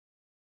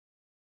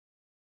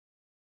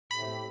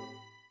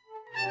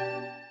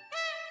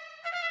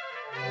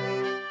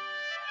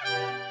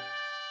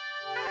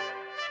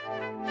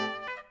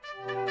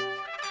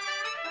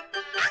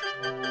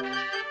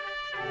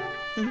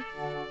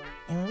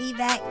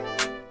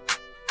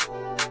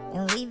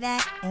And we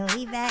back, and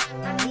we back,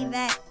 and we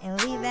back,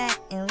 and we back,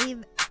 and we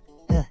back.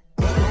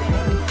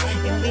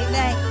 And we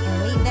back,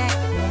 and we back,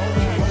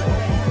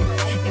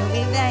 and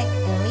we back,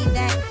 and we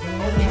back,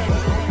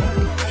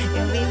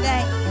 and we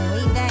back, and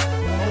we back,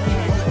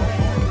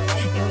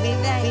 and we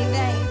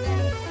back,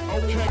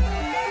 we back.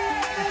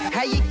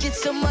 How you get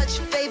so much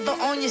favor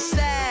on your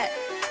side?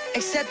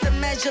 Accept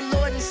him as your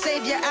Lord and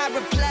Savior, I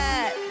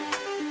replied.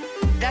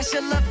 That's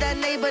your love, that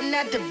neighbor,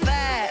 not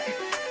divide.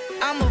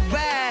 I'm a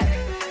ride,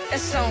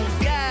 that's on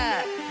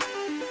God.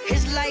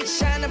 His light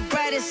shine the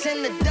brightest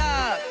in the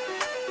dark.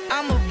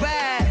 I'm a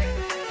ride,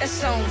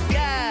 that's on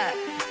God.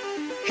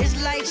 His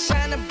light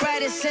shine the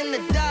brightest in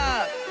the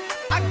dark.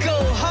 I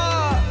go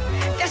hard,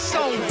 that's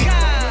on God.